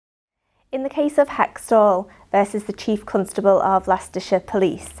In the case of Hextall versus the Chief Constable of Leicestershire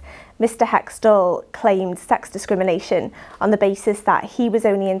Police, Mr Hextall claimed sex discrimination on the basis that he was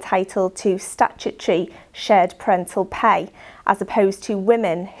only entitled to statutory shared parental pay as opposed to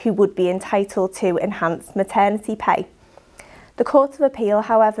women who would be entitled to enhanced maternity pay. The Court of Appeal,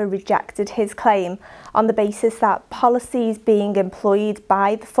 however, rejected his claim on the basis that policies being employed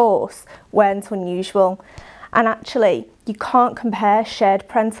by the force weren't unusual. And actually, you can't compare shared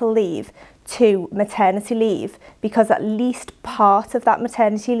parental leave to maternity leave because at least part of that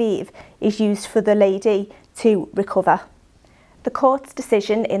maternity leave is used for the lady to recover. The court's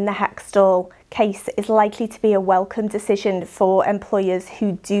decision in the Hextall case is likely to be a welcome decision for employers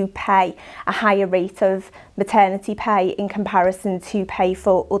who do pay a higher rate of maternity pay in comparison to pay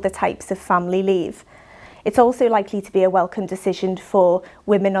for other types of family leave. It's also likely to be a welcome decision for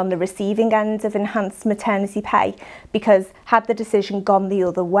women on the receiving end of enhanced maternity pay because had the decision gone the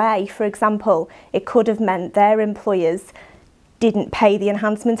other way, for example, it could have meant their employers didn't pay the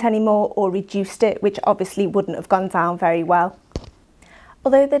enhancement anymore or reduced it, which obviously wouldn't have gone down very well.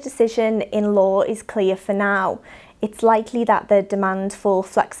 Although the decision in law is clear for now, it's likely that the demand for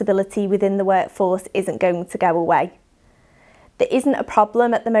flexibility within the workforce isn't going to go away. There isn't a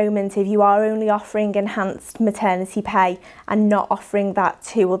problem at the moment if you are only offering enhanced maternity pay and not offering that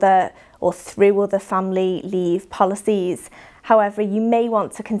to other or through other family leave policies. However, you may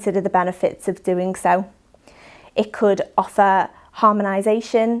want to consider the benefits of doing so. It could offer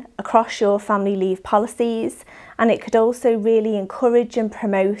harmonisation across your family leave policies, and it could also really encourage and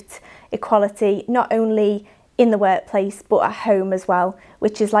promote equality not only in the workplace but at home as well,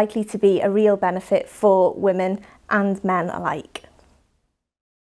 which is likely to be a real benefit for women and men alike.